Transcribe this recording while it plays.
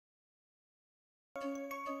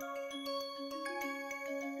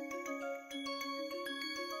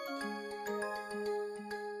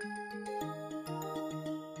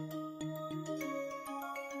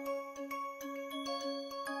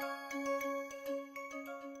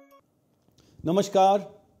Namaskar,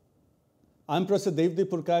 I'm Professor Devdi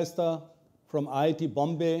Purkayastha from IIT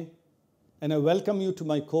Bombay, and I welcome you to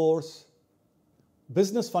my course,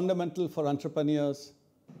 Business Fundamental for Entrepreneurs,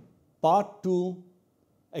 Part 2,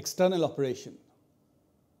 External Operation.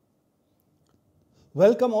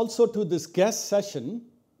 Welcome also to this guest session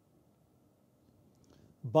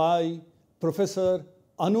by Professor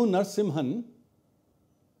Narasimhan,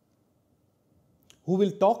 who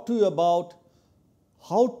will talk to you about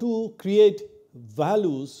how to create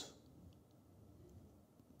values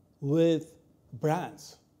with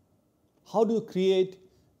brands. How do you create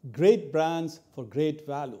great brands for great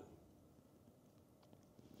value?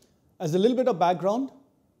 As a little bit of background,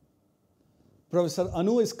 Professor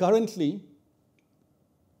Anu is currently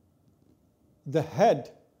the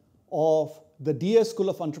head of the DS School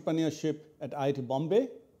of Entrepreneurship at IIT Bombay,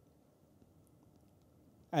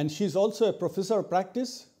 and she's also a professor of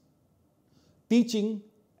practice, teaching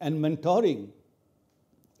and mentoring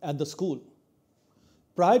at the school.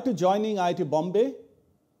 Prior to joining IIT Bombay,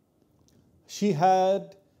 she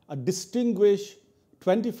had a distinguished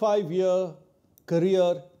 25-year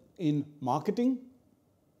career in marketing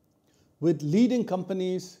with leading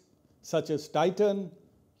companies such as Tata,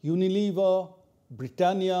 Unilever,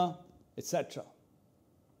 Britannia, etc.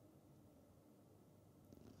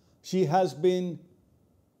 She has been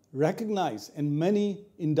recognized in many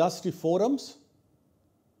industry forums.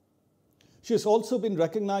 She has also been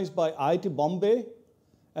recognized by IIT Bombay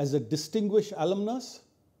as a distinguished alumnus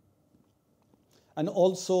and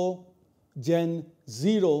also Gen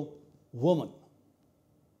Zero woman.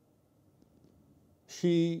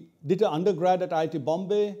 She did an undergrad at IIT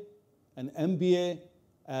Bombay, an MBA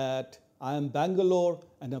at IIM Bangalore,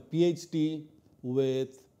 and a PhD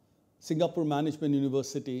with Singapore Management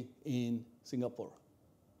University in Singapore.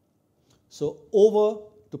 So over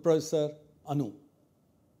to Professor Anu.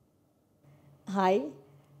 Hi,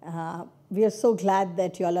 we are so glad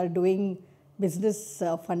that you all are doing Business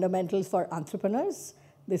Fundamentals for Entrepreneurs.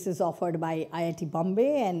 This is offered by IIT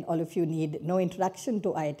Bombay, and all of you need no introduction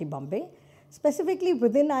to IIT Bombay. Specifically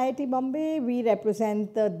within IIT Bombay, we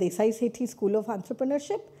represent the Desai Sethi School of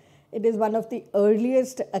Entrepreneurship. It is one of the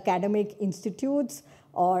earliest academic institutes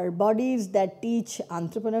or bodies that teach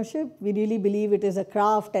entrepreneurship. We really believe it is a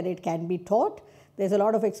craft and it can be taught. There's a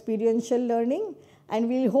lot of experiential learning, and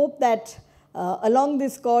we hope that along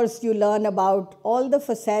this course you learn about all the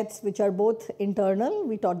facets which are both internal.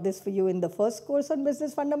 We taught this for you in the first course on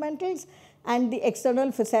Business Fundamentals, and the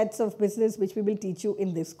external facets of business which we will teach you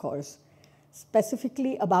in this course.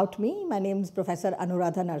 Specifically about me, my name is Professor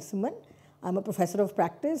Anuradha Narasimhan. I'm a professor of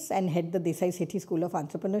practice and head the Desai Sethi School of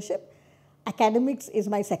Entrepreneurship. Academics is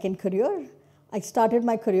my second career. I started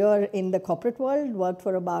my career in the corporate world, worked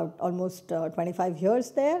for about almost 25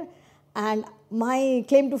 years there. And my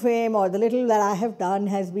claim to fame, or the little that I have done,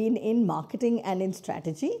 has been in marketing and in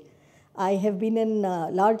strategy. I have been in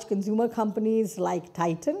large consumer companies like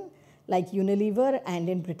Titan, like Unilever, and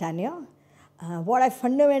in Britannia. What I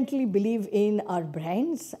fundamentally believe in are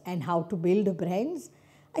brands and how to build brands.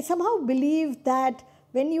 I somehow believe that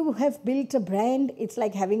when you have built a brand, it's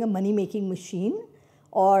like having a money-making machine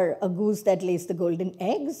or a goose that lays the golden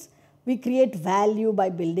eggs. We create value by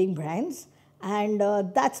building brands. And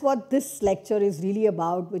that's what this lecture is really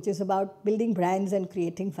about, which is about building brands and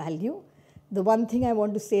creating value. The one thing I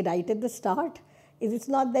want to say right at the start is it's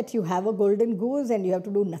not that you have a golden goose and you have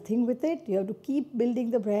to do nothing with it. You have to keep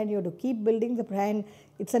building the brand. You have to keep building the brand.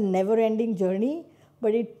 It's a never-ending journey,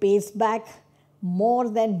 but it pays back more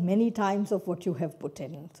than many times of what you have put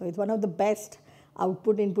in. So it's one of the best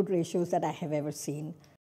output-input ratios that I have ever seen.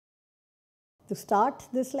 To start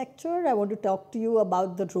this lecture, I want to talk to you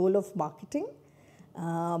about the role of marketing.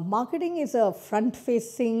 Marketing is a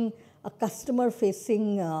front-facing, a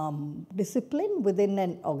customer-facing discipline within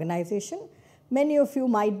an organization. Many of you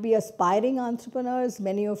might be aspiring entrepreneurs.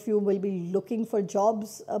 Many of you will be looking for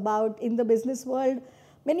jobs in the business world.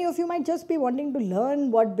 Many of you might just be wanting to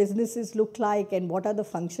learn what businesses look like and what are the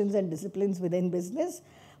functions and disciplines within business.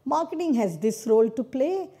 Marketing has this role to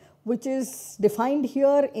play, which is defined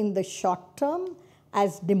here in the short term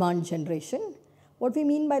as demand generation. What we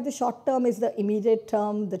mean by the short term is the immediate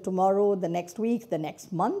term, the tomorrow, the next week, the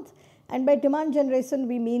next month. And by demand generation,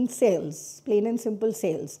 we mean sales, plain and simple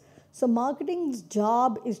sales. So marketing's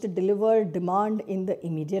job is to deliver demand in the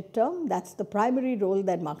immediate term. That's the primary role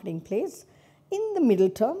that marketing plays. In the middle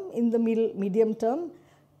term, in the medium term,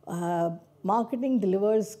 marketing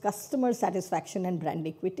delivers customer satisfaction and brand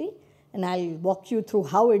equity. And I'll walk you through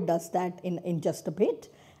how it does that in just a bit.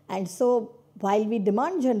 And so while we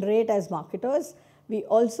demand generate as marketers, We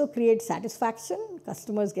also create satisfaction.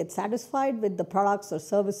 Customers get satisfied with the products or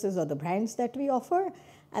services or the brands that we offer,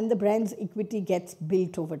 and the brand's equity gets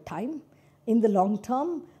built over time. In the long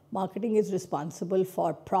term, marketing is responsible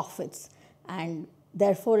for profits, and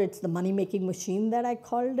therefore it's the money-making machine that I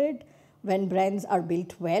called it. When brands are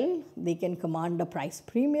built well, they can command a price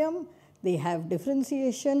premium, they have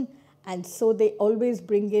differentiation, and so they always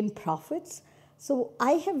bring in profits. So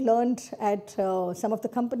I have learned at some of the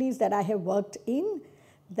companies that I have worked in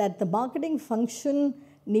that the marketing function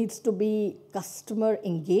needs to be customer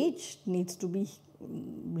engaged, needs to be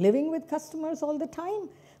living with customers all the time.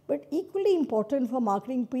 But equally important for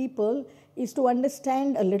marketing people is to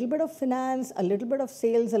understand a little bit of finance, a little bit of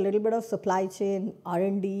sales, a little bit of supply chain,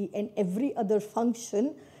 R&D, and every other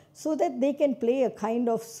function so that they can play a kind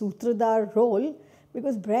of sutradhar role,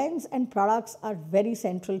 because brands and products are very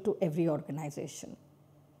central to every organization.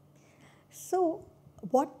 So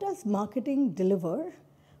what does marketing deliver,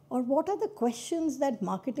 or what are the questions that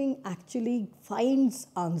marketing actually finds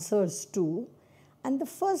answers to? And the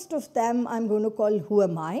first of them I'm going to call Who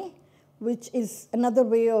Am I?, which is another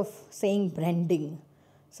way of saying branding.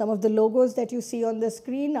 Some of the logos that you see on the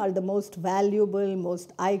screen are the most valuable,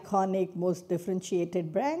 most iconic, most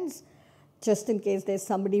differentiated brands. Just in case there's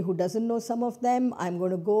somebody who doesn't know some of them, I'm going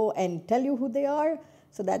to go and tell you who they are.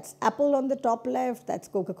 So that's Apple on the top left, that's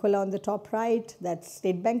Coca-Cola on the top right, that's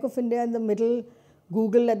State Bank of India in the middle,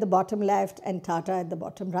 Google at the bottom left, and Tata at the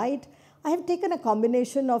bottom right. I have taken a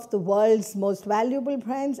combination of the world's most valuable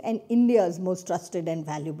brands and India's most trusted and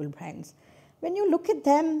valuable brands. When you look at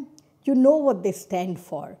them, you know what they stand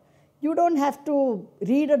for. You don't have to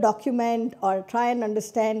read a document or try and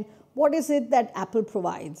understand what is it that Apple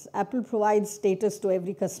provides. Apple provides status to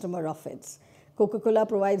every customer of its. Coca-Cola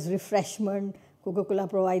provides refreshment. Coca-Cola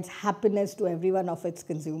provides happiness to every one of its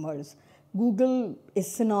consumers. Google is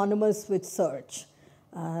synonymous with search.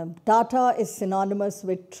 Tata is synonymous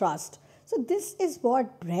with trust. So this is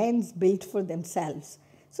what brands built for themselves.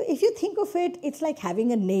 So if you think of it, it's like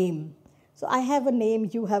having a name. So I have a name,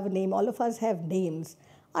 you have a name, all of us have names.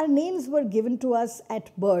 Our names were given to us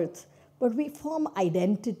at birth, but we form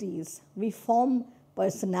identities, we form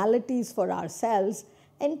personalities for ourselves,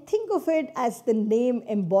 and think of it as the name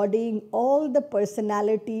embodying all the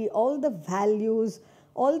personality, all the values,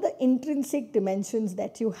 all the intrinsic dimensions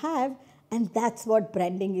that you have, and that's what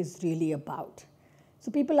branding is really about. So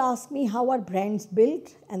people ask me, how are brands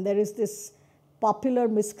built? And there is this popular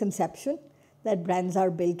misconception that brands are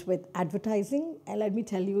built with advertising, and let me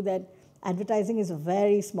tell you that advertising is a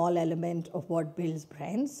very small element of what builds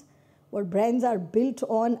brands. What brands are built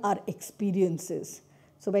on are experiences.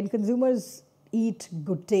 So when consumers eat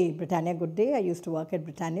Good Day, Britannia Good Day, I used to work at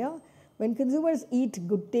Britannia. When consumers eat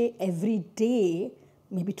Good Day every day,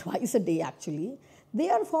 maybe twice a day actually, they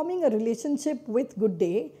are forming a relationship with Good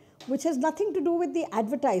Day, which has nothing to do with the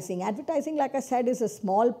advertising. Advertising, like I said, is a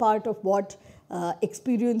small part of what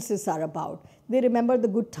experiences are about. They remember the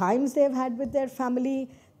good times they have had with their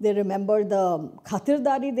family. They remember the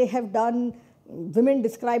khatirdari they have done. Women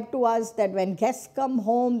describe to us that when guests come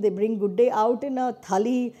home, they bring Good Day out in a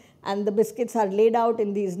thali, and the biscuits are laid out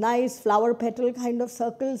in these nice flower petal kind of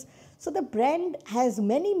circles. So the brand has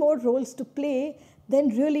many more roles to play than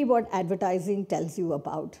really what advertising tells you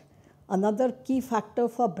about. Another key factor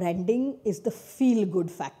for branding is the feel-good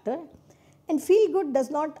factor. And feel-good does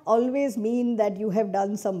not always mean that you have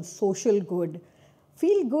done some social good.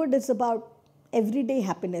 Feel-good is about everyday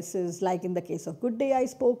happinesses, like in the case of Good Day I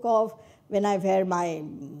spoke of, when I wear my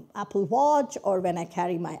Apple Watch or when I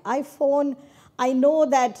carry my iPhone. I know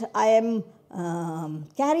that I am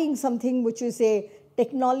carrying something which is a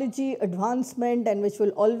technology advancement and which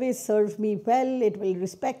will always serve me well. It will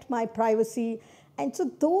respect my privacy. And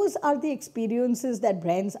so those are the experiences that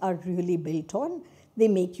brands are really built on. They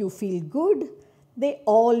make you feel good. They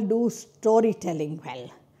all do storytelling well.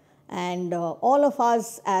 And all of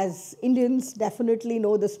us as Indians definitely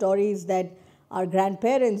know the stories that our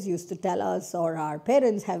grandparents used to tell us, or our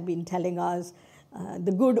parents have been telling us,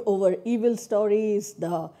 the good over evil stories,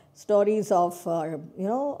 the stories of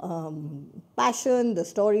passion, the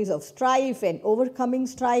stories of strife and overcoming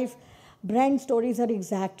strife. Brand stories are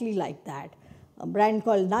exactly like that. A brand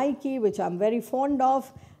called Nike, which I'm very fond of,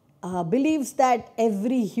 believes that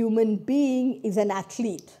every human being is an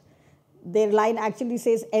athlete. Their line actually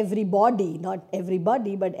says everybody, not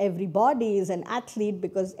everybody, but everybody is an athlete,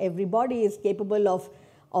 because everybody is capable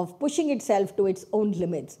of pushing itself to its own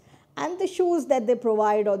limits. And the shoes that they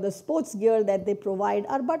provide or the sports gear that they provide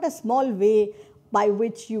are but a small way by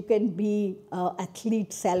which you can be an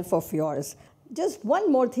athlete self of yours. Just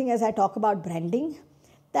one more thing as I talk about branding,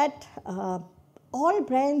 that all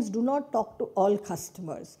brands do not talk to all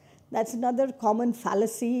customers. That's another common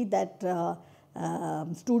fallacy that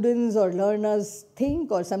students or learners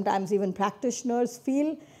think, or sometimes even practitioners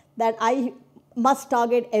feel, that I must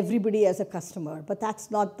target everybody as a customer. But that's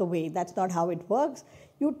not the way. That's not how it works.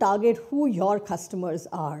 You target who your customers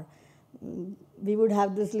are. We would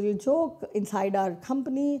have this little joke inside our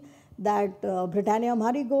company that Britannia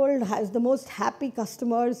Marigold has the most happy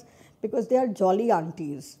customers because they are jolly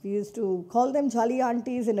aunties. We used to call them jolly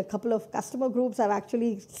aunties in a couple of customer groups. I've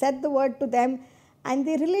actually said the word to them and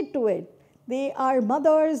they relate to it. They are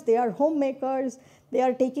mothers, they are homemakers, they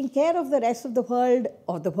are taking care of the rest of the world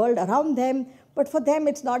or the world around them, but for them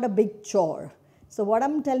it's not a big chore. So what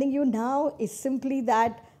I'm telling you now is simply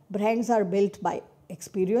that brands are built by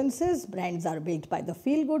experiences, brands are built by the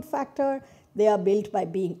feel-good factor, they are built by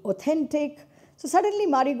being authentic. So suddenly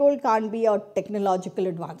Marigold can't be a technological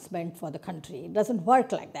advancement for the country. It doesn't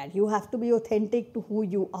work like that. You have to be authentic to who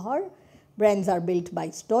you are. Brands are built by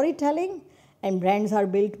storytelling, and brands are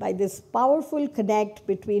built by this powerful connect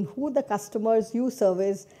between who the customers you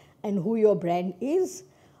service and who your brand is.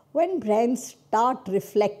 When brands start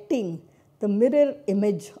reflecting the mirror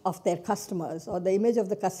image of their customers or the image of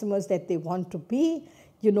the customers that they want to be,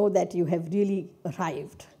 you know that you have really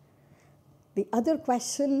arrived. The other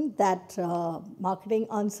question that marketing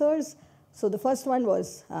answers, so the first one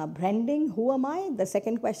was branding, who am I? The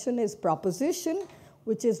second question is proposition,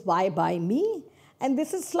 which is why buy me? And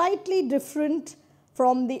this is slightly different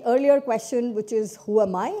from the earlier question, which is who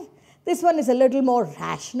am I? This one is a little more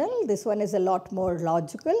rational. This one is a lot more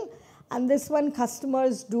logical. And this one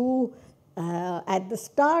customers do at the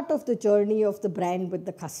start of the journey of the brand with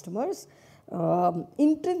the customers.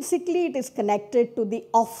 Intrinsically, it is connected to the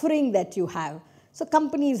offering that you have. So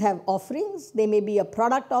companies have offerings. They may be a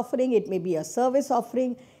product offering. It may be a service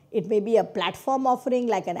offering. It may be a platform offering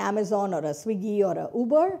like an Amazon or a Swiggy or a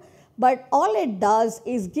Uber. But all it does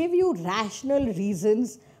is give you rational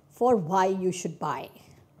reasons for why you should buy,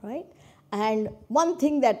 right? And one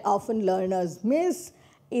thing that often learners miss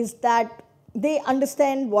is that they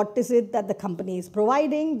understand what is it that the company is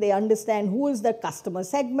providing. They understand who is the customer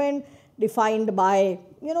segment defined by,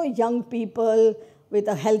 young people with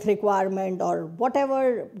a health requirement or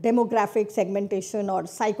whatever demographic segmentation or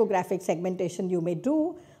psychographic segmentation you may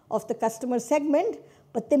do of the customer segment.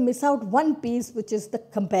 But they miss out one piece, which is the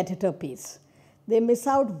competitor piece. They miss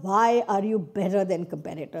out why are you better than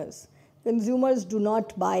competitors. Consumers do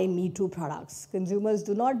not buy Me Too products. Consumers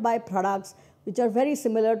do not buy products which are very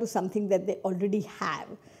similar to something that they already have.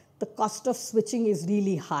 The cost of switching is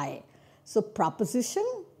really high. So proposition,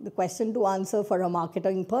 the question to answer for a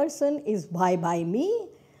marketing person is why buy me?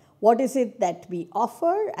 What is it that we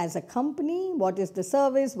offer as a company? What is the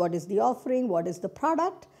service? What is the offering? What is the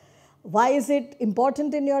product? Why is it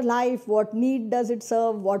important in your life? What need does it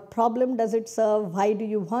serve? What problem does it serve? Why do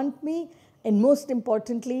you want me? And most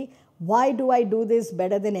importantly, why do I do this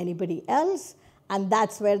better than anybody else? And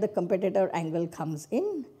that's where the competitor angle comes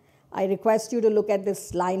in. I request you to look at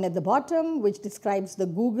this line at the bottom, which describes the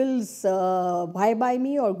Google's why buy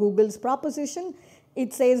me or Google's proposition.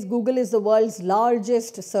 It says Google is the world's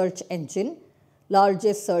largest search engine.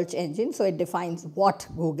 So it defines what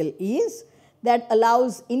Google is. That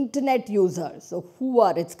allows internet users, so who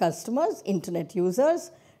are its customers? Internet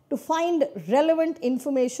users, to find relevant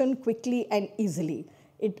information quickly and easily.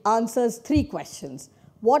 It answers 3 questions.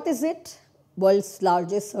 What is it? World's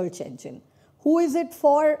largest search engine. Who is it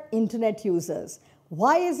for? Internet users.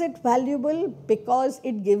 Why is it valuable? Because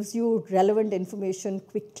it gives you relevant information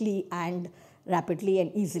quickly and rapidly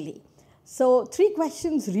and easily. So 3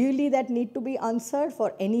 questions really that need to be answered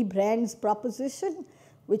for any brand's proposition,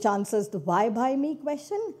 which answers the why buy me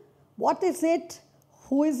question. What is it?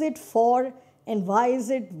 Who is it for? And why is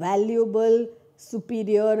it valuable,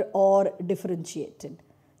 superior, or differentiated?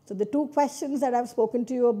 So the 2 questions that I've spoken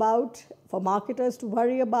to you about for marketers to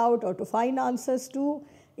worry about or to find answers to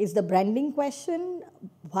is the branding question,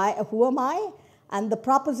 who am I? And the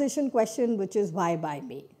proposition question, which is why buy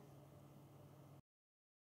me?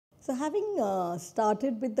 So having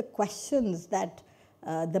started with the questions that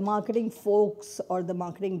the marketing folks or the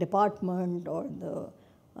marketing department or the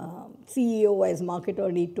CEO as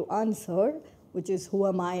marketer need to answer, which is who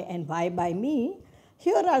am I and why buy me,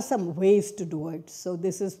 here are some ways to do it. So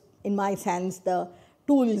this is, in my sense, the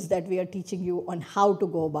tools that we are teaching you on how to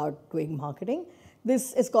go about doing marketing.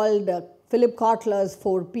 This is called Philip Kotler's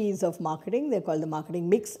 4 Ps of marketing. They're called the marketing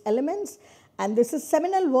mix elements. And this is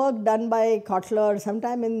seminal work done by Kotler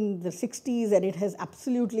sometime in the 60s, and it has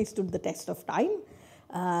absolutely stood the test of time.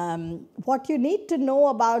 What you need to know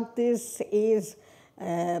about this is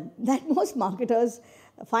that most marketers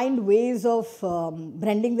find ways of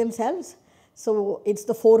branding themselves. So it's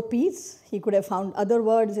the 4 Ps. He could have found other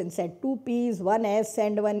words and said 2 Ps, 1 S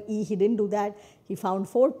and 1 E. He didn't do that. He found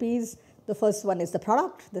 4 Ps. The first one is the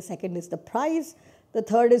product. The second is the price. The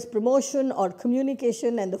third is promotion or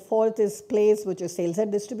communication. And the fourth is place, which is sales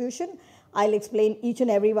and distribution. I'll explain each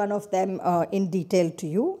and every one of them in detail to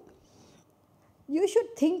you. You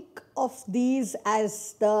should think of these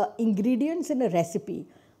as the ingredients in a recipe.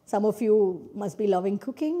 Some of you must be loving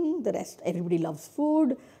cooking, the rest, everybody loves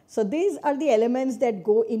food. So these are the elements that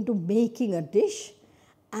go into making a dish,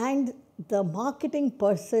 and the marketing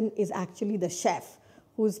person is actually the chef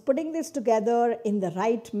who's putting this together in the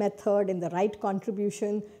right method, in the right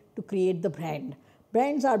contribution to create the brand.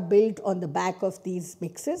 Brands are built on the back of these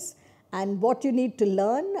mixes, and what you need to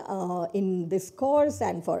learn in this course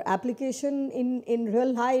and for application in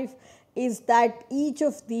real life is that each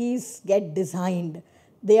of these get designed.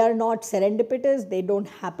 They are not serendipitous, they don't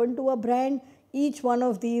happen to a brand. Each one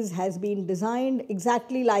of these has been designed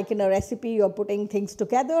exactly like in a recipe. You're putting things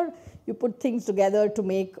together. You put things together to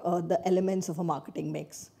make the elements of a marketing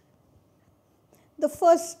mix. The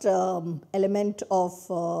first element of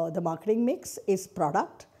the marketing mix is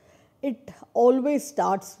product. It always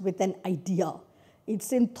starts with an idea.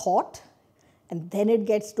 It's in thought, and then it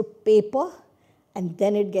gets to paper, and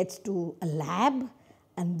then it gets to a lab,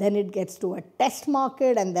 and then it gets to a test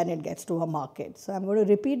market, and then it gets to a market. So I'm going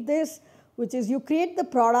to repeat this, which is you create the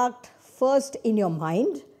product first in your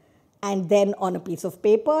mind and then on a piece of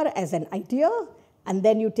paper as an idea, and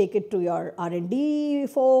then you take it to your R&D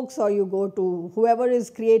folks, or you go to whoever is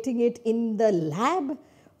creating it in the lab.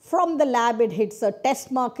 From the lab, it hits a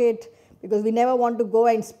test market, because we never want to go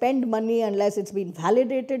and spend money unless it's been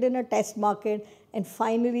validated in a test market, and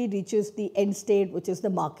finally reaches the end state, which is the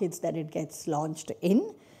markets that it gets launched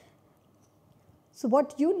in. So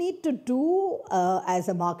what you need to do as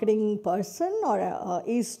a marketing person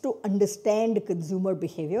is to understand consumer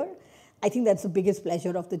behavior. I think that's the biggest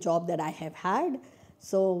pleasure of the job that I have had.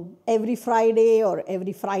 So every Friday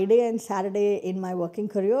and Saturday in my working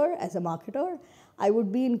career as a marketer, I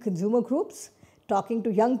would be in consumer groups, talking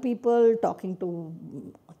to young people, talking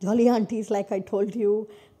to jolly aunties like I told you,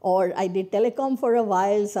 or I did telecom for a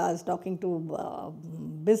while, so I was talking to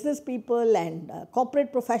business people and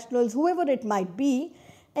corporate professionals, whoever it might be,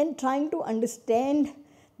 and trying to understand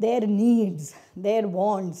their needs, their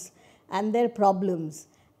wants, and their problems.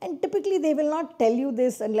 And typically they will not tell you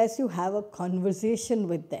this unless you have a conversation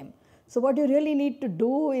with them. So what you really need to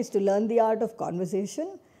do is to learn the art of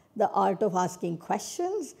conversation, the art of asking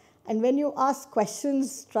questions, and when you ask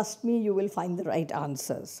questions, trust me, you will find the right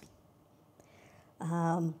answers.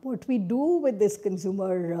 What we do with this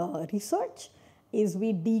consumer research is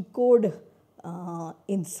we decode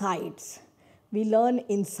insights. We learn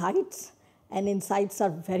insights, and insights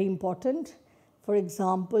are very important. For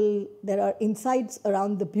example, there are insights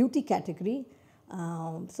around the beauty category.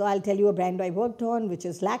 So I'll tell you a brand I worked on, which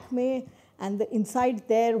is Lakme, and the insight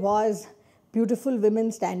there was beautiful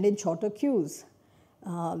women stand in shorter queues.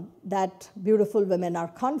 That beautiful women are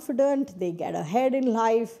confident, they get ahead in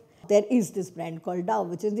life. There is this brand called Dove,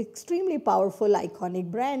 which is an extremely powerful, iconic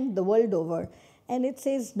brand the world over. And it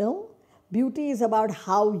says, no, beauty is about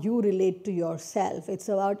how you relate to yourself. It's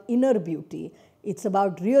about inner beauty. It's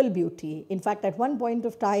about real beauty. In fact, at one point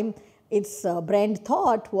of time, its brand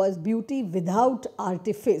thought was beauty without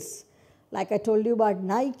artifice. Like I told you about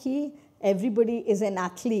Nike, everybody is an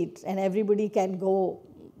athlete and everybody can go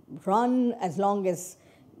run as long as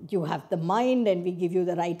you have the mind and we give you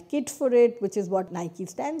the right kit for it, which is what Nike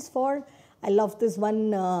stands for. I love this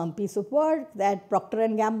one piece of work that Procter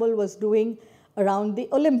 & Gamble was doing around the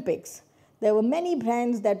Olympics. There were many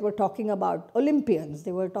brands that were talking about Olympians.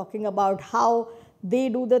 They were talking about how they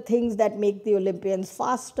do the things that make the Olympians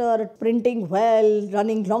faster, sprinting well,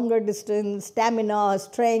 running longer distance, stamina,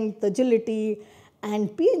 strength, agility.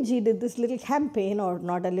 And P&G did this little campaign, or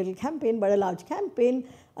not a little campaign, but a large campaign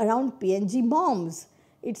around P&G moms.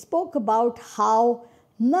 It spoke about how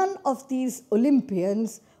none of these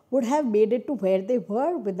Olympians would have made it to where they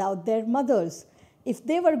were without their mothers. If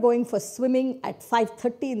they were going for swimming at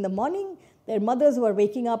 5:30 in the morning, their mothers were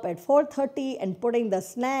waking up at 4:30 and putting the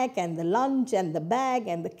snack and the lunch and the bag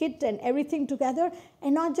and the kit and everything together.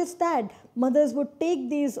 And not just that, mothers would take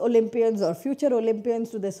these Olympians or future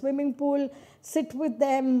Olympians to the swimming pool, sit with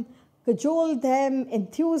them, cajole them,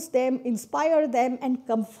 enthuse them, inspire them, and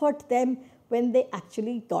comfort them when they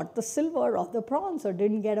actually got the silver or the bronze or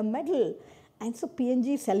didn't get a medal. And so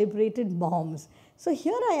P&G celebrated moms. So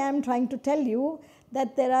here I am trying to tell you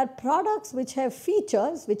that there are products which have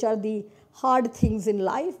features, which are the hard things in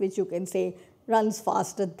life, which you can say runs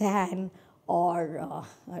faster than, or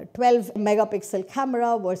a 12 megapixel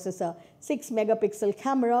camera versus a 6 megapixel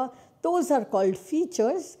camera. Those are called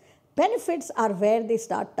features. Benefits are where they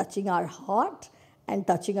start touching our heart and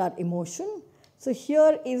touching our emotion. So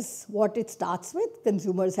here is what it starts with.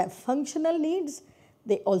 Consumers have functional needs,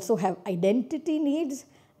 they also have identity needs,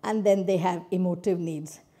 and then they have emotive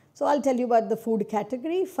needs. So I'll tell you about the food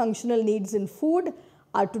category. Functional needs in food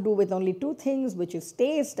are to do with only two things, which is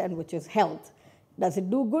taste and which is health. Does it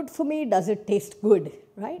do good for me? Does it taste good,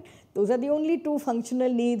 right? Those are the only two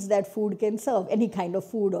functional needs that food can serve, any kind of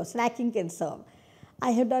food or snacking can serve.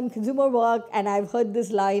 I have done consumer work and I've heard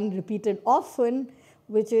this line repeated often,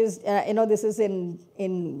 which is, this is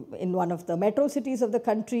in one of the metro cities of the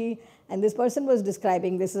country, and this person was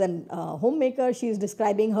describing, this is a homemaker, she is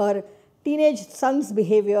describing her teenage son's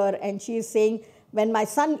behavior, and she is saying, when my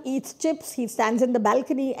son eats chips, he stands in the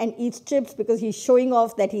balcony and eats chips because he's showing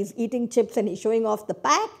off that he's eating chips and he's showing off the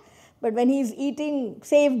pack. But when he's eating,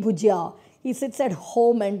 say, bhujia, he sits at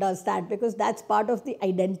home and does that because that's part of the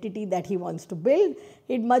identity that he wants to build.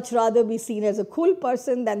 He'd much rather be seen as a cool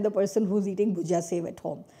person than the person who's eating bhujia save at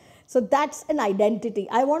home. So that's an identity.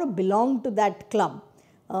 I want to belong to that club.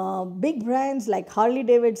 Big brands like Harley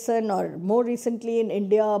Davidson, or more recently in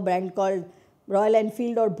India, a brand called Royal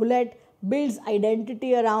Enfield or Bullet, builds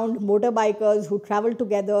identity around motorbikers who travel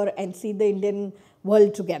together and see the Indian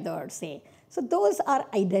world together, say. So those are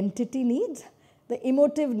identity needs. The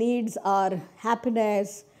emotive needs are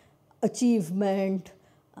happiness, achievement,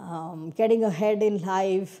 getting ahead in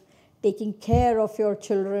life, taking care of your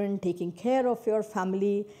children, taking care of your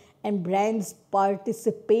family, and brands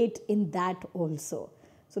participate in that also.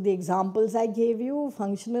 So the examples I gave you,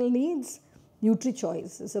 functional needs,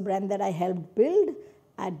 NutriChoice is a brand that I helped build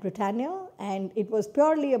at Britannia, and it was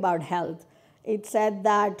purely about health. It said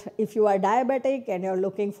that if you are diabetic and you're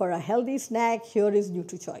looking for a healthy snack, here is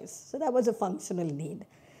NutriChoice. So that was a functional need.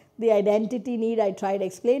 The identity need I tried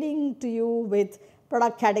explaining to you with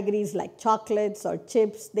product categories like chocolates or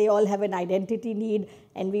chips. They all have an identity need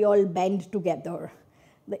and we all bend together.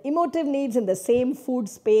 The emotive needs in the same food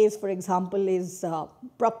space, for example, is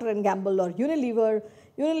Procter & Gamble or Unilever.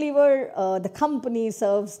 Unilever, the company,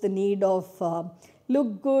 serves the need of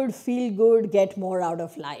look good, feel good, get more out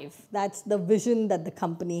of life. That's the vision that the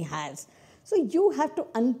company has. So you have to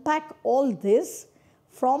unpack all this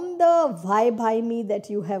from the why buy me that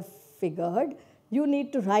you have figured. You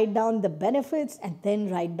need to write down the benefits and then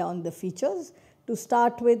write down the features. To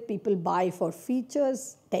start with, people buy for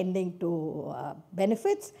features tending to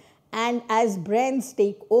benefits. And as brands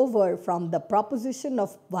take over from the proposition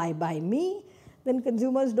of why buy me, then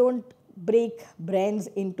consumers don't break brands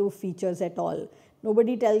into features at all.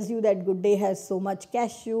 Nobody tells you that Good Day has so much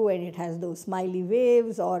cashew and it has those smiley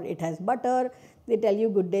waves or it has butter. They tell you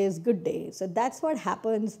Good Day is Good Day. So that's what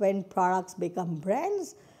happens when products become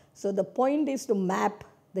brands. So the point is to map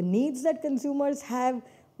the needs that consumers have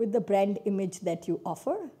with the brand image that you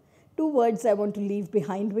offer. Two words I want to leave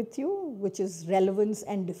behind with you, which is relevance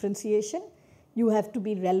and differentiation. You have to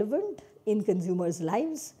be relevant in consumers'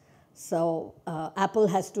 lives. So Apple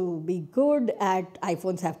has to be good at,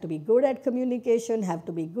 iPhones have to be good at communication, have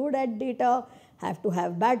to be good at data, have to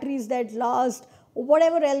have batteries that last,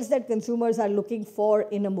 whatever else that consumers are looking for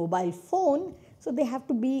in a mobile phone. So they have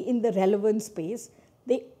to be in the relevant space.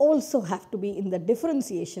 They also have to be in the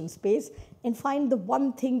differentiation space and find the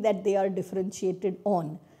one thing that they are differentiated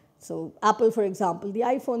on. So Apple, for example, the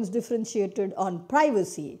iPhone's differentiated on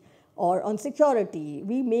privacy or on security.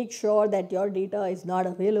 We make sure that your data is not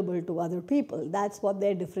available to other people. That's what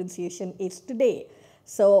their differentiation is today.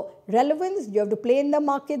 So relevance, you have to play in the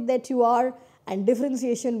market that you are, and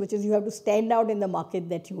differentiation, which is you have to stand out in the market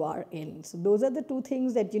that you are in. So those are the two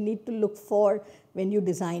things that you need to look for when you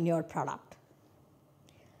design your product.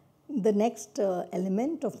 The next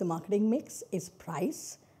element of the marketing mix is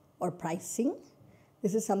price or pricing.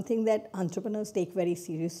 This is something that entrepreneurs take very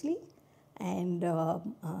seriously. And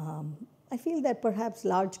I feel that perhaps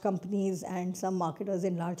large companies and some marketers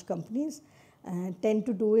in large companies tend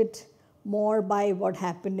to do it more by what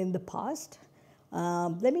happened in the past.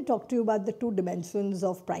 Let me talk to you about the two dimensions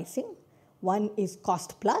of pricing. One is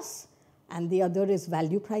cost plus and the other is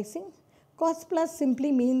value pricing. Cost plus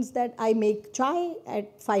simply means that I make chai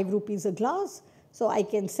at 5 rupees a glass, so I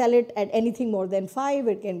can sell it at anything more than 5.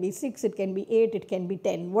 It can be 6, it can be 8, it can be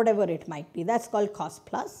 10, whatever it might be. That's called cost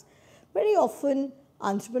plus. Very often,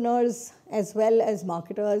 entrepreneurs as well as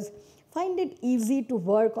marketers find it easy to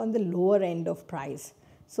work on the lower end of price.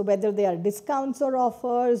 So whether they are discounts or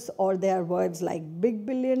offers, or they are words like big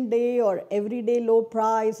billion day or everyday low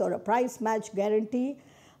price or a price match guarantee,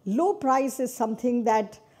 low price is something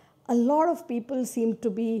that a lot of people seem to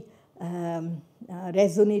be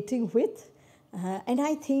resonating with. And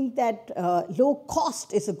I think that low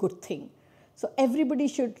cost is a good thing. So everybody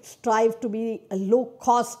should strive to be a low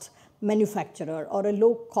cost manufacturer or a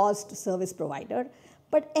low cost service provider.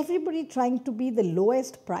 But everybody trying to be the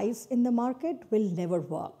lowest price in the market will never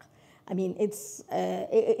work. I mean, it's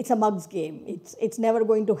a mug's game. It's never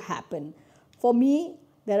going to happen. For me,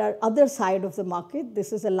 there are other side of the market.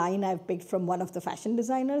 This is a line I've picked from one of the fashion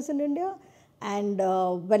designers in India. And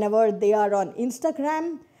whenever they are on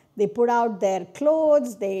Instagram, they put out their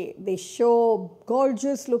clothes, they show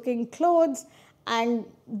gorgeous looking clothes, and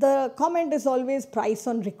the comment is always price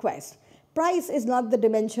on request. Price is not the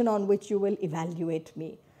dimension on which you will evaluate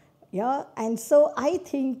me. Yeah, and so I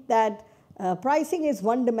think that pricing is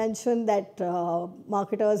one dimension that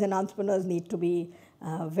marketers and entrepreneurs need to be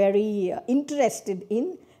very interested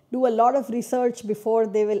in, do a lot of research before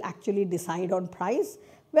they will actually decide on price.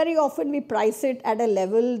 Very often we price it at a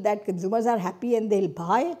level that consumers are happy and they'll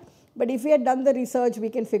buy. But if we had done the research, we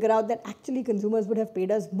can figure out that actually consumers would have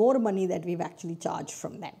paid us more money that we've actually charged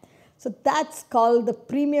from them. So that's called the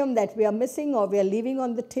premium that we are missing or we are leaving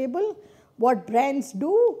on the table. What brands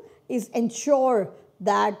do is ensure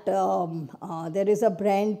that there is a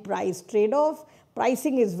brand price trade-off.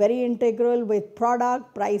 Pricing is very integral with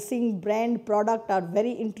product. Pricing, brand, product are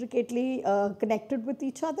very intricately connected with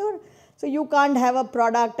each other. So you can't have a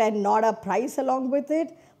product and not a price along with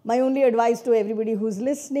it. My only advice to everybody who's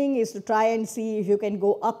listening is to try and see if you can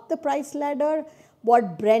go up the price ladder.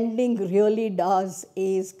 What branding really does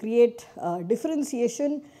is create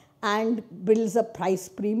differentiation and builds a price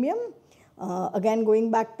premium. Again,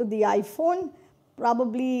 going back to the iPhone,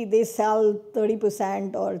 probably they sell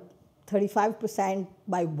 30% or 35%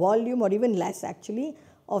 by volume, or even less actually,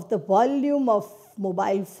 of the volume of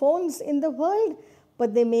mobile phones in the world,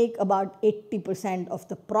 but they make about 80% of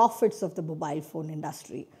the profits of the mobile phone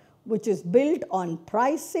industry, which is built on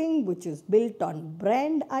pricing, which is built on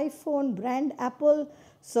brand iPhone, brand Apple.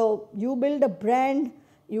 So you build a brand,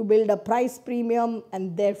 you build a price premium,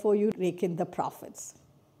 and therefore you rake in the profits.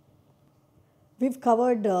 We've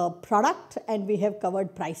covered product and we have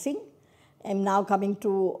covered pricing. I'm now coming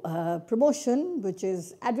to promotion, which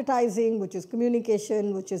is advertising, which is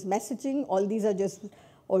communication, which is messaging. All these are just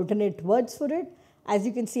alternate words for it. As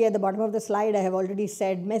you can see at the bottom of the slide, I have already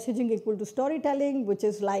said messaging equal to storytelling, which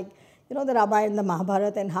is like, you know, the Ramayana and the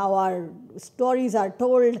Mahabharata and how our stories are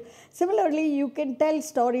told. Similarly, you can tell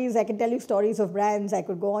stories. I can tell you stories of brands. I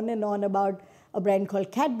could go on and on about a brand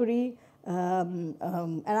called Cadbury. And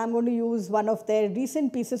I'm going to use one of their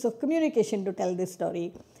recent pieces of communication to tell this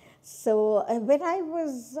story. So when I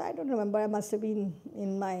was, I don't remember, I must have been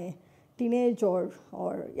in my teenage or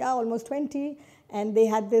almost 20, and they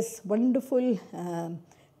had this wonderful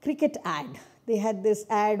cricket ad. They had this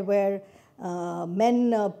ad where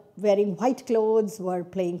men wearing white clothes were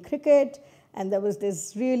playing cricket, and there was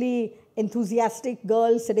this really enthusiastic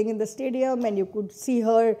girl sitting in the stadium, and you could see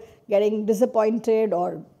her getting disappointed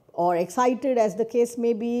or excited, as the case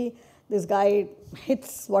may be. This guy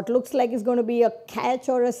hits what looks like is going to be a catch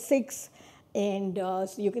or a six, and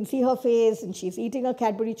so you can see her face, and she's eating a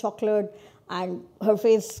Cadbury chocolate, and her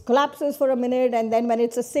face collapses for a minute, and then when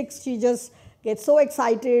it's a six, she just gets so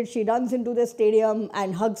excited, she runs into the stadium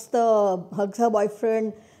and hugs her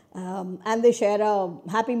boyfriend, and they share a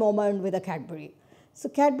happy moment with a Cadbury. So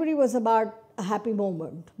Cadbury was about a happy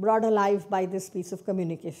moment, brought alive by this piece of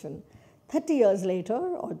communication. 30 years later,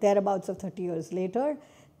 or thereabouts of 30 years later,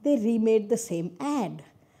 they remade the same ad.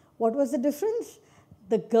 What was the difference?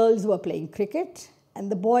 The girls were playing cricket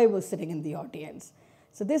and the boy was sitting in the audience.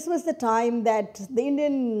 So this was the time that the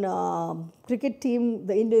Indian cricket team,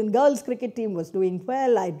 the Indian girls cricket team was doing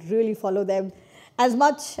well. I really follow them as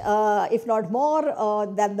much, if not more,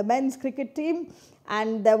 than the men's cricket team.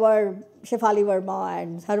 And there were Shefali Verma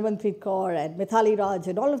and Harmanpreet Kaur and Mithali Raj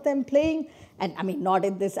and all of them playing. And I mean, not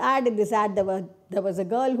in this ad. In this ad, there was a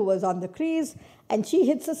girl who was on the crease, and she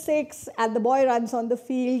hits a six, and the boy runs on the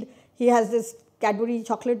field. He has this Cadbury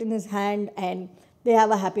chocolate in his hand, and they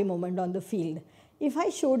have a happy moment on the field. If I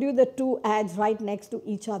showed you the two ads right next to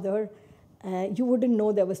each other, you wouldn't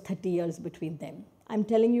know there was 30 years between them. I'm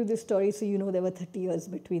telling you this story so you know there were 30 years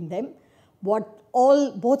between them. What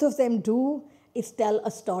both of them do is tell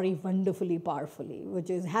a story wonderfully, powerfully, which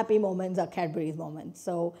is happy moments are Cadbury's moments.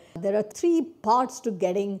 So there are three parts to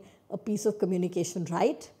getting a piece of communication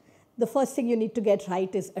right. The first thing you need to get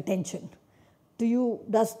right is attention.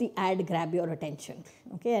 Does the ad grab your attention?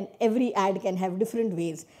 Okay, and every ad can have different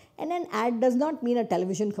ways. And an ad does not mean a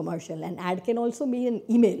television commercial. An ad can also mean an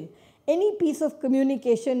email. Any piece of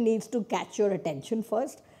communication needs to catch your attention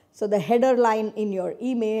first. So the header line in your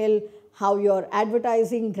email, how your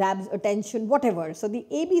advertising grabs attention, whatever. So the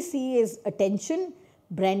ABC is attention,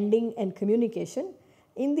 branding, and communication.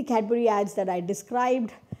 In the Cadbury ads that I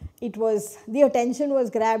described, the attention was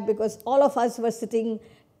grabbed because all of us were sitting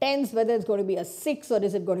tense whether it's going to be a 6 or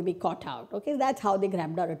is it going to be caught out. Okay, that's how they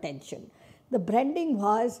grabbed our attention. The branding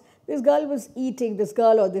was, this girl was eating, this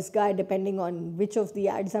girl or this guy, depending on which of the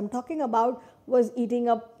ads I'm talking about, was eating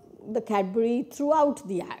up the Cadbury throughout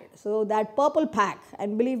the ad. So that purple pack,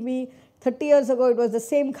 and believe me, 30 years ago it was the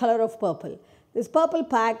same color of purple. This purple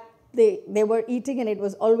pack, they were eating and it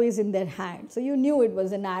was always in their hand. So you knew it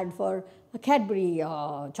was an ad for a Cadbury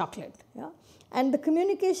chocolate. Yeah? And the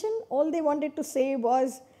communication, all they wanted to say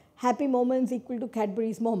was happy moments equal to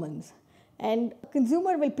Cadbury's moments. And a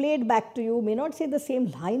consumer will play it back to you, may not say the same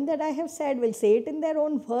line that I have said, will say it in their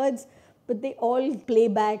own words, but they all play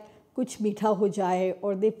back kuch meetha ho jaye,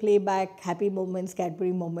 or they play back happy moments,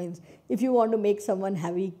 Cadbury moments. If you want to make someone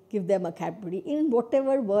happy, give them a Cadbury in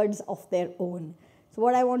whatever words of their own. So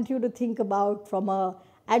what I want you to think about from a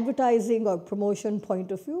advertising or promotion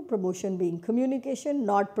point of view, promotion being communication,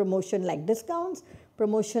 not promotion like discounts,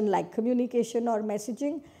 promotion like communication or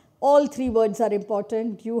messaging. All three words are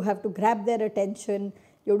important. You have to grab their attention.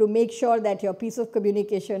 You have to make sure that your piece of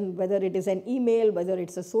communication, whether it is an email, whether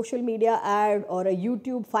it's a social media ad or a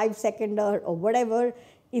YouTube 5-seconder or whatever,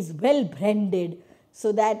 is well branded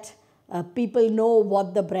so that people know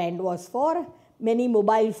what the brand was for. Many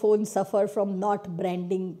mobile phones suffer from not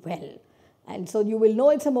branding well. And so you will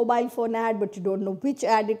know it's a mobile phone ad, but you don't know which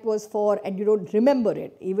ad it was for and you don't remember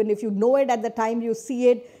it. Even if you know it at the time you see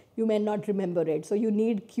it, you may not remember it. So you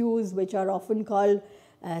need cues, which are often called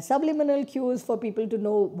subliminal cues, for people to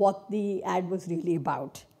know what the ad was really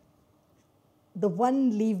about. The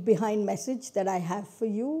one leave behind message that I have for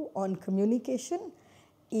you on communication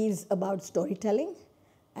is about storytelling.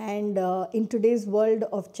 And in today's world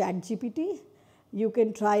of ChatGPT, you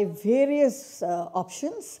can try various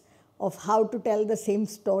options of how to tell the same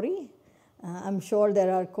story. I'm sure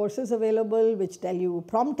there are courses available which tell you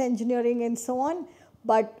prompt engineering and so on,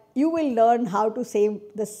 but you will learn how to say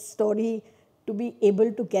the story to be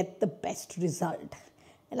able to get the best result.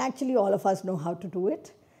 And actually all of us know how to do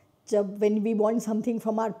it. When we want something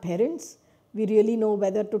from our parents, we really know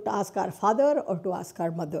whether to ask our father or to ask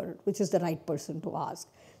our mother, which is the right person to ask.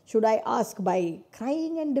 Should I ask by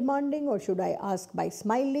crying and demanding, or should I ask by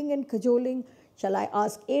smiling and cajoling? Shall I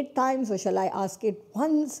ask 8 times or shall I ask it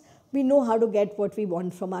once? We know how to get what we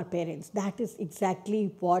want from our parents. That is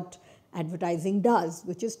exactly what advertising does,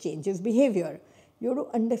 which is changes behavior. You have to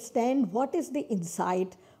understand what is the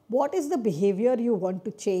insight, what is the behavior you want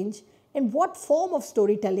to change, and what form of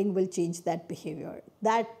storytelling will change that behavior.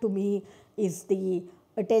 That to me is the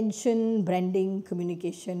attention, branding,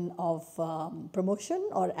 communication of promotion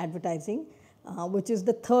or advertising, which is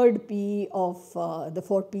the third P of the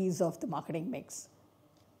 4 Ps of the marketing mix.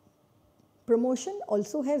 Promotion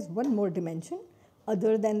also has one more dimension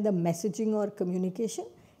other than the messaging or communication.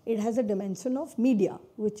 It has a dimension of media,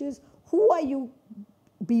 which is who are you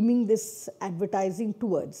beaming this advertising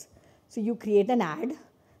towards. So you create an ad.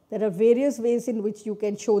 There are various ways in which you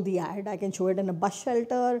can show the ad. I can show it on a bus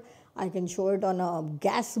shelter, I can show it on a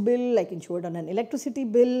gas bill, I can show it on an electricity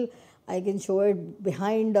bill, I can show it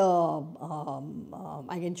behind,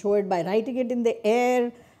 I can show it by writing it in the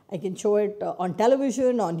air, I can show it on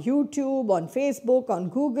television, on YouTube, on Facebook, on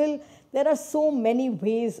Google. There are so many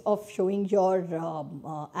ways of showing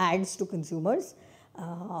your ads to consumers.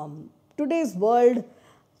 Today's world,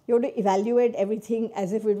 you have to evaluate everything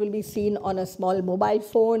as if it will be seen on a small mobile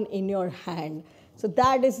phone in your hand. So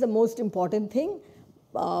that is the most important thing,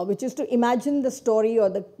 which is to imagine the story or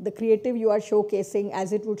the creative you are showcasing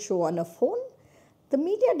as it would show on a phone. The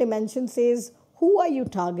media dimension says, who are you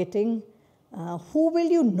targeting? Who will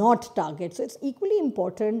you not target? So it's equally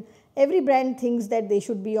important. Every brand thinks that they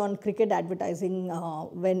should be on cricket advertising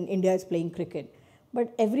when India is playing cricket.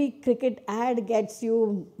 But every cricket ad gets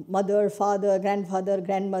you mother, father, grandfather,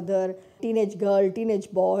 grandmother, teenage girl, teenage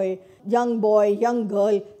boy, young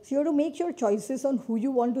girl. So you have to make your choices on who you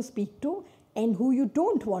want to speak to and who you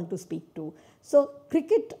don't want to speak to. So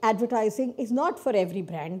cricket advertising is not for every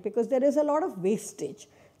brand because there is a lot of wastage.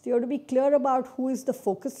 So you have to be clear about who is the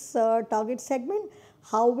focus target segment,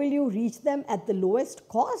 how will you reach them at the lowest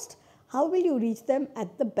cost, how will you reach them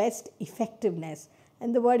at the best effectiveness.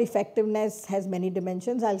 And the word effectiveness has many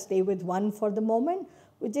dimensions. I'll stay with one for the moment,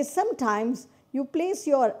 which is sometimes you place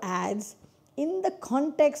your ads in the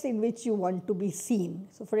context in which you want to be seen.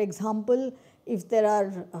 So for example, if there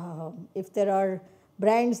are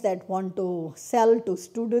brands that want to sell to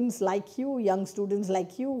students like you, young students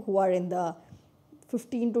like you who are in the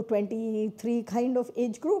 15 to 23 kind of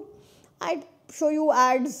age group, I'd show you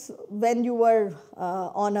ads when you were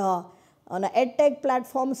on a edtech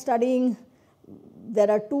platform studying. There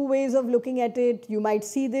are two ways of looking at it. You might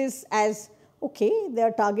see this as, okay,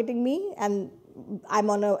 they're targeting me and I'm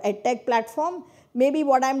on a edtech platform. Maybe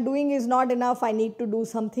what I'm doing is not enough. I need to do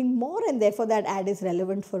something more, and therefore that ad is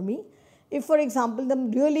relevant for me. If, for example, the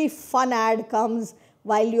really fun ad comes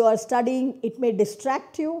while you are studying, it may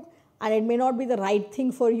distract you and it may not be the right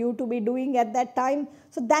thing for you to be doing at that time.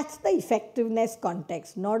 So that's the effectiveness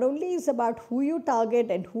context. Not only is about who you target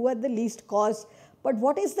and who at the least cost, but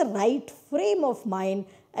what is the right frame of mind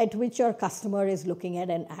at which your customer is looking at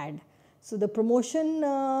an ad. So the promotion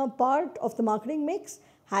part of the marketing mix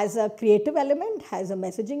has a creative element, has a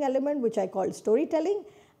messaging element, which I call storytelling,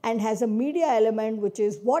 and has a media element, which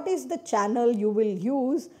is what is the channel you will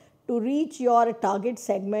use to reach your target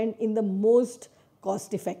segment in the most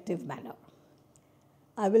cost-effective manner.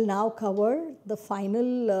 I will now cover the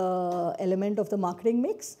final element of the marketing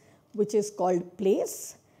mix, which is called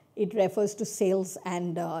place. It refers to sales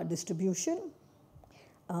and distribution.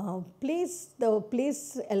 The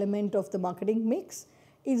place element of the marketing mix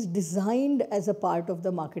is designed as a part of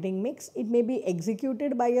the marketing mix. It may be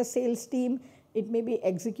executed by a sales team, it may be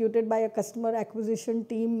executed by a customer acquisition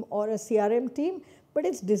team or a CRM team, but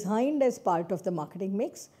it's designed as part of the marketing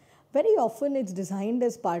mix. Very often it's designed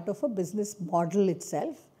as part of a business model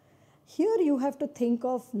itself. Here you have to think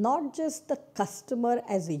of not just the customer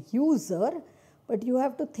as a user, but you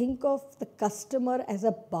have to think of the customer as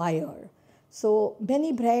a buyer. So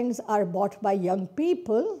many brands are bought by young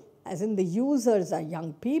people, as in the users are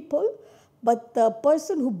young people, but the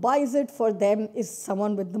person who buys it for them is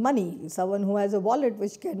someone with the money, someone who has a wallet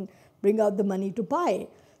which can bring out the money to buy.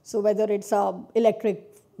 So whether it's an electric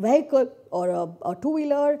vehicle or a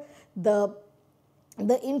two-wheeler, the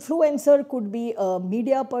influencer could be a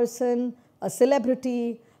media person, a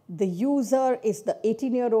celebrity, the user is the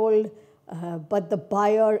 18-year-old, but the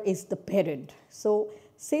buyer is the parent. So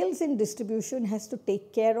sales and distribution has to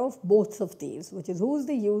take care of both of these, which is who's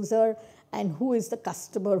the user and who is the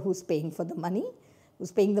customer who's paying for the money,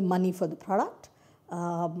 who's paying the money for the product.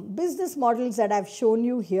 Business models that I've shown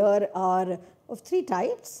you here are of three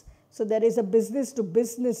types. So there is a business to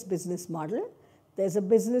business business model. There's a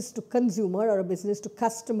business to consumer or a business to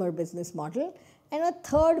customer business model. And a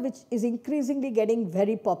third, which is increasingly getting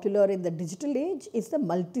very popular in the digital age, is the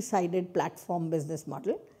multi-sided platform business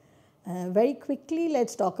model. Very quickly,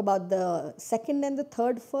 let's talk about the second and the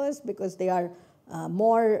third first, because they are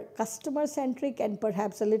more customer-centric and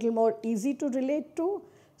perhaps a little more easy to relate to.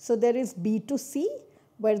 So there is B2C,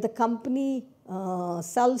 where the company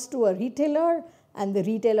sells to a retailer and the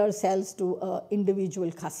retailer sells to an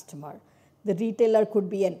individual customer. The retailer could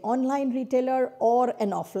be an online retailer or an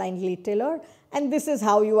offline retailer, and this is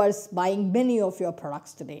how you are buying many of your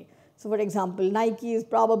products today. So for example, Nike is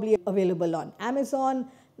probably available on Amazon.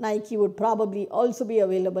 Nike would probably also be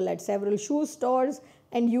available at several shoe stores,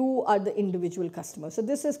 and you are the individual customer. So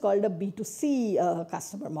this is called a B2C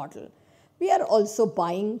customer model. We are also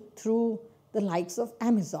buying through the likes of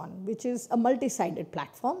Amazon, which is a multi-sided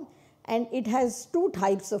platform, and it has two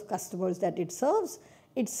types of customers that it serves.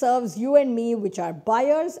 It serves you and me, which are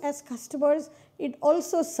buyers, as customers. It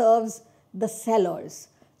also serves the sellers.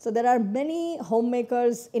 So there are many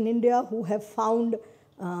homemakers in India who have found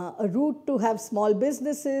a route to have small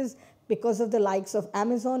businesses because of the likes of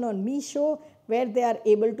Amazon or Meesho, where they are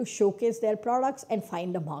able to showcase their products and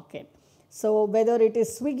find a market. So whether it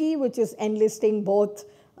is Swiggy, which is enlisting both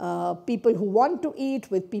people who want to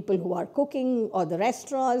eat with people who are cooking, or the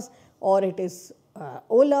restaurants, or it is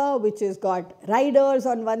Ola, which has got riders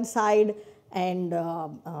on one side and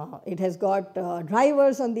it has got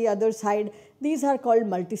drivers on the other side. These are called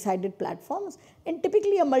multi-sided platforms, and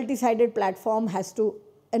typically a multi-sided platform has to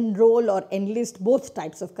enroll or enlist both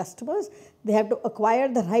types of customers. They have to acquire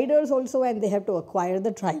the riders also, and they have to acquire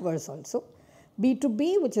the drivers also.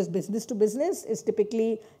 B2B, which is business to business, is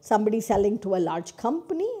typically somebody selling to a large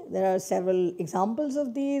company. There are several examples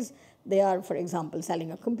of these. They are, for example,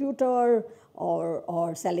 selling a computer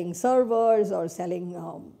or selling servers or selling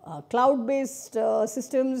cloud-based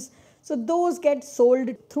systems. So those get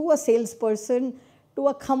sold through a salesperson to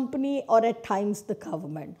a company or at times the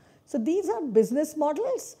government. So these are business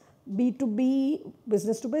models: B2B,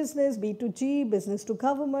 business to business, B2G, business to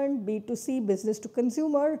government, B2C, business to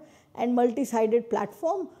consumer, and multi-sided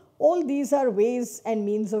platform. All these are ways and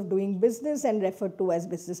means of doing business and referred to as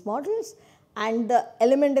business models. And the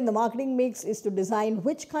element in the marketing mix is to design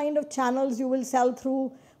which kind of channels you will sell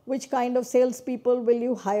through, which kind of salespeople will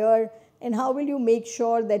you hire, and how will you make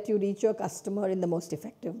sure that you reach your customer in the most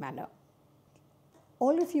effective manner.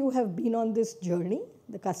 all of you have been on this journey,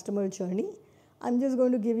 the customer journey. I'm just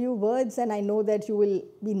going to give you words, and I know that you will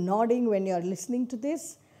be nodding when you're listening to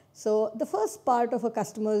this. So the first part of a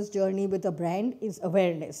customer's journey with a brand is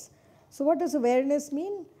awareness. So what does awareness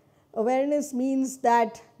mean? Awareness means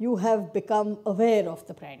that you have become aware of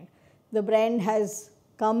the brand. The brand has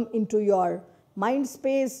come into your mind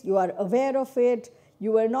space, you are aware of it,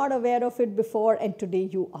 you were not aware of it before, and today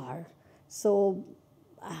you are. So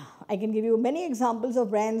I can give you many examples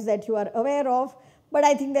of brands that you are aware of, but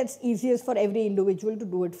I think that's easiest for every individual to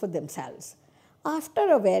do it for themselves. After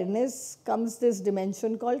awareness comes this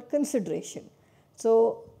dimension called consideration.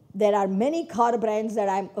 So there are many car brands that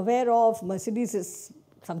I'm aware of. Mercedes is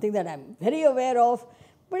something that I'm very aware of,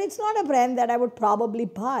 but it's not a brand that I would probably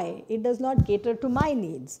buy. It does not cater to my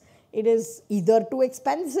needs. It is either too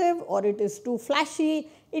expensive or it is too flashy.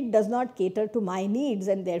 It does not cater to my needs,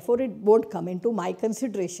 and therefore it won't come into my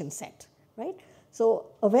consideration set, right? So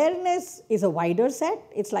awareness is a wider set.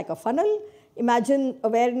 It's like a funnel. Imagine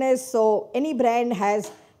awareness, so any brand has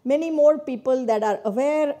many more people that are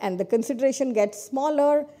aware, and the consideration gets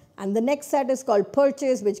smaller, and the next set is called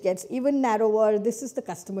purchase, which gets even narrower. This is the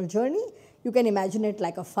customer journey. You can imagine it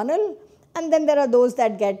like a funnel, and then there are those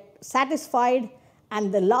that get satisfied,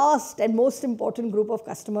 and the last and most important group of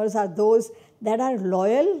customers are those that are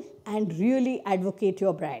loyal and really advocate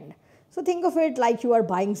your brand. So think of it like you are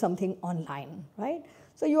buying something online, right?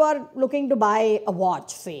 So you are looking to buy a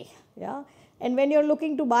watch, say, yeah? And when you're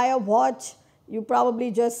looking to buy a watch, you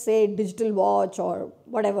probably just say digital watch or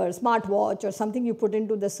whatever, smart watch or something, you put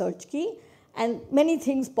into the search key, and many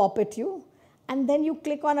things pop at you. And then you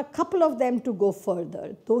click on a couple of them to go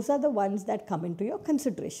further. Those are the ones that come into your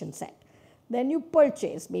consideration set. Then you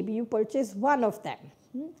purchase. Maybe you purchase one of them.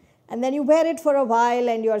 And then you wear it for a while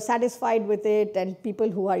and you are satisfied with it, and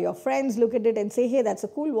people who are your friends look at it and say, hey, that's a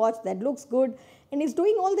cool watch, that looks good, and it's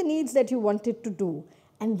doing all the needs that you want it to do.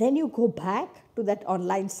 And then you go back to that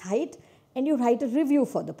online site and you write a review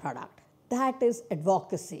for the product. That is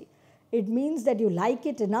advocacy. It means that you like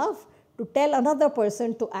it enough to tell another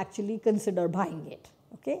person to actually consider buying it.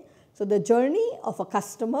 Okay? So the journey of a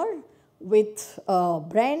customer with a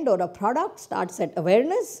brand or a product starts at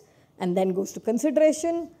awareness and then goes to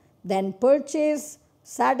consideration, then purchase,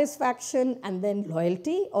 satisfaction, and then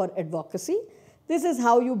loyalty or advocacy. This is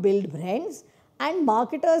how you build brands, and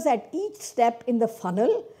marketers at each step in the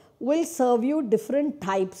funnel will serve you different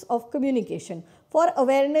types of communication. For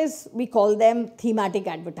awareness, we call them thematic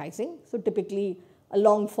advertising. So typically a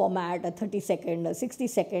long format, a 30-second, a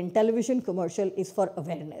 60-second television commercial is for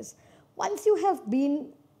awareness. Once you have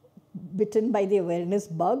been bitten by the awareness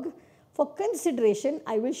bug, for consideration,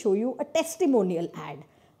 I will show you a testimonial ad.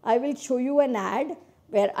 I will show you an ad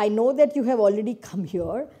where I know that you have already come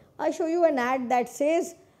here. I show you an ad that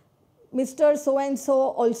says, Mr. So-and-so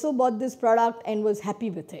also bought this product and was happy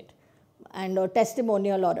with it. And a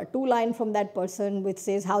testimonial or a two-line from that person which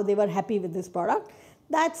says how they were happy with this product.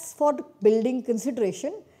 That's for building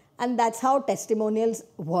consideration, and that's how testimonials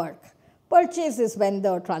work. Purchase is when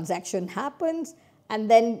the transaction happens, and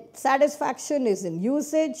then satisfaction is in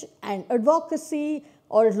usage, and advocacy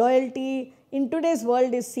or loyalty in today's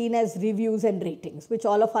world is seen as reviews and ratings, which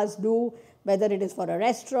all of us do, whether it is for a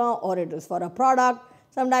restaurant or it is for a product.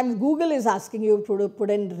 Sometimes Google is asking you to put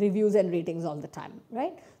in reviews and ratings all the time,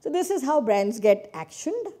 right? So this is how brands get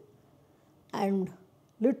actioned. And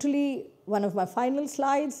literally one of my final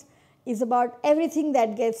slides is about everything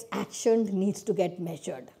that gets actioned needs to get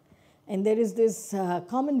measured. And there is this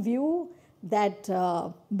common view that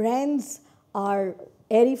brands are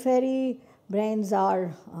airy-fairy, brands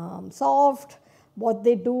are soft, what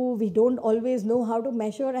they do, we don't always know how to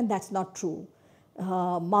measure, and that's not true.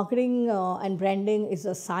 Marketing and branding is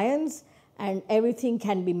a science, and everything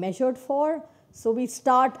can be measured for. So we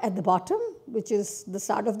start at the bottom, which is the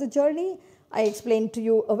start of the journey. I explained to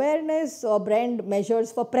you awareness, so a brand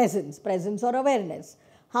measures for presence or awareness.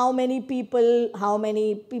 How many people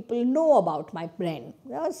know about my brand?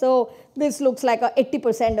 Yeah? So this looks like a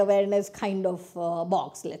 80% awareness kind of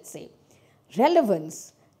box, let's say.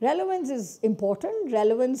 Relevance. Relevance is important.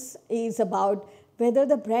 Relevance is about whether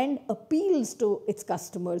the brand appeals to its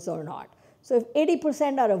customers or not. So if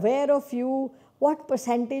 80% are aware of you, what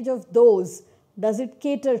percentage of those does it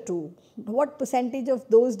cater to? What percentage of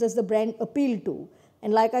those does the brand appeal to?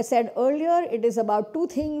 And like I said earlier, it is about two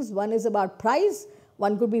things. One is about price.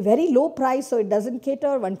 One could be very low price, so it doesn't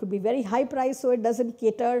cater. One could be very high price, so it doesn't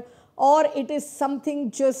cater. Or it is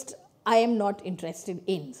something just I am not interested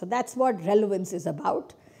in. So that's what relevance is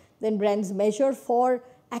about. Then brands measure for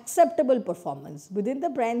acceptable performance. Within the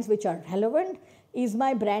brands which are relevant, is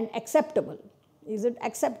my brand acceptable? Is it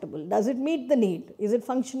acceptable? Does it meet the need? Is it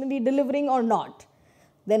functionally delivering or not?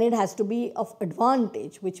 Then it has to be of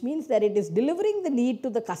advantage, which means that it is delivering the need to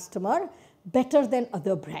the customer better than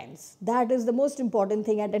other brands. That is the most important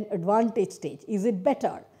thing at an advantage stage. Is it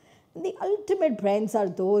better? And the ultimate brands are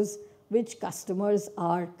those which customers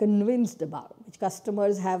are convinced about, which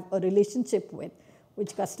customers have a relationship with,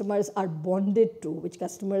 which customers are bonded to, which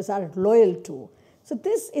customers are loyal to. So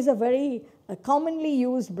this is a very commonly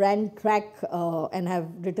used brand track and have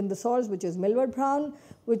written the source, which is Millward Brown,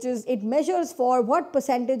 which is it measures for what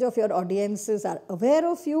percentage of your audiences are aware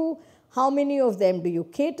of you, how many of them do you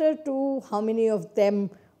cater to, how many of them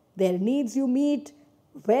their needs you meet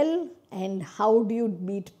well, and how do you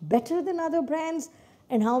meet better than other brands,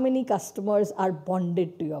 and how many customers are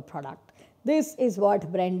bonded to your product. This is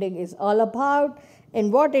what branding is all about,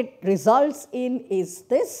 and what it results in is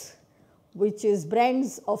this, which is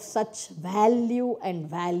brands of such value and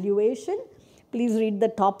valuation. Please read the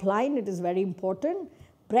top line, it is very important.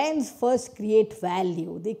 Brands first create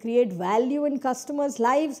value. They create value in customers'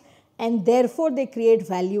 lives, and therefore they create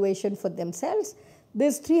valuation for themselves.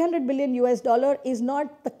 This $300 billion is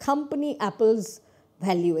not the company Apple's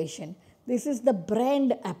valuation. This is the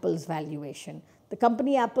brand Apple's valuation. The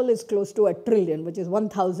company Apple is close to $1 trillion, which is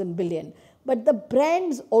 1,000 billion. But the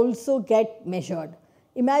brands also get measured.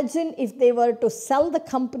 Imagine if they were to sell the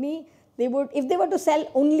company, if they were to sell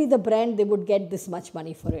only the brand, they would get this much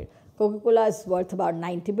money for it. Coca-Cola is worth about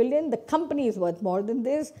 90 billion. The company is worth more than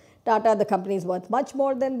this. Tata, the company is worth much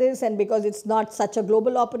more than this. And because it's not such a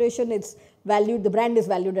global operation, it's valued, the brand is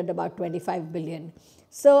valued at about 25 billion.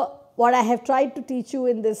 So what I have tried to teach you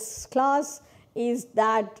in this class is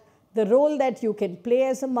that the role that you can play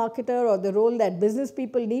as a marketer, or the role that business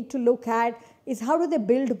people need to look at, is how do they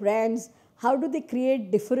build brands? How do they create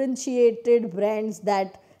differentiated brands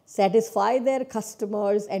that satisfy their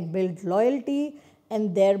customers and build loyalty,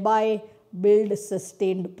 and thereby build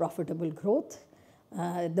sustained profitable growth?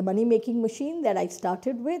 The money-making machine that I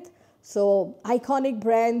started with. So iconic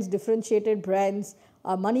brands, differentiated brands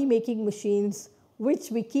are money-making machines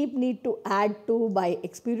which we need to add to by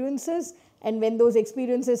experiences. And when those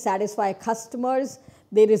experiences satisfy customers,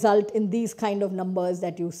 they result in these kind of numbers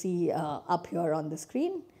that you see up here on the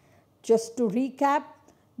screen. Just to recap,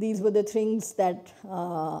 these were the things that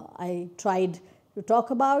I tried to talk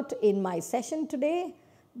about in my session today.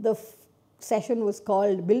 The session was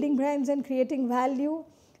called Building Brands and Creating Value.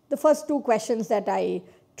 The first two questions that I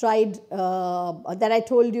tried, that I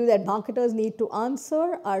told you that marketers need to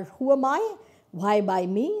answer are: who am I? Why buy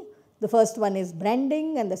me? The first one is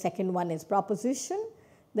branding, and the second one is proposition.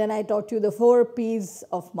 Then I taught you the 4 P's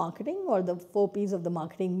of marketing, or the 4 P's of the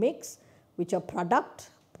marketing mix, which are product,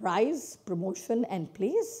 price, promotion, and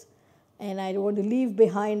place. And I want to leave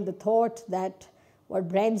behind the thought that what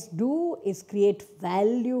brands do is create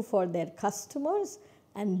value for their customers,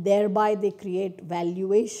 and thereby they create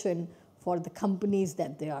valuation for the companies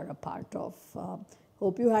that they are a part of.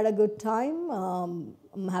 Hope you had a good time.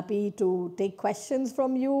 I'm happy to take questions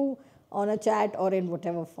from you on a chat or in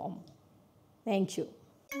whatever form. Thank you.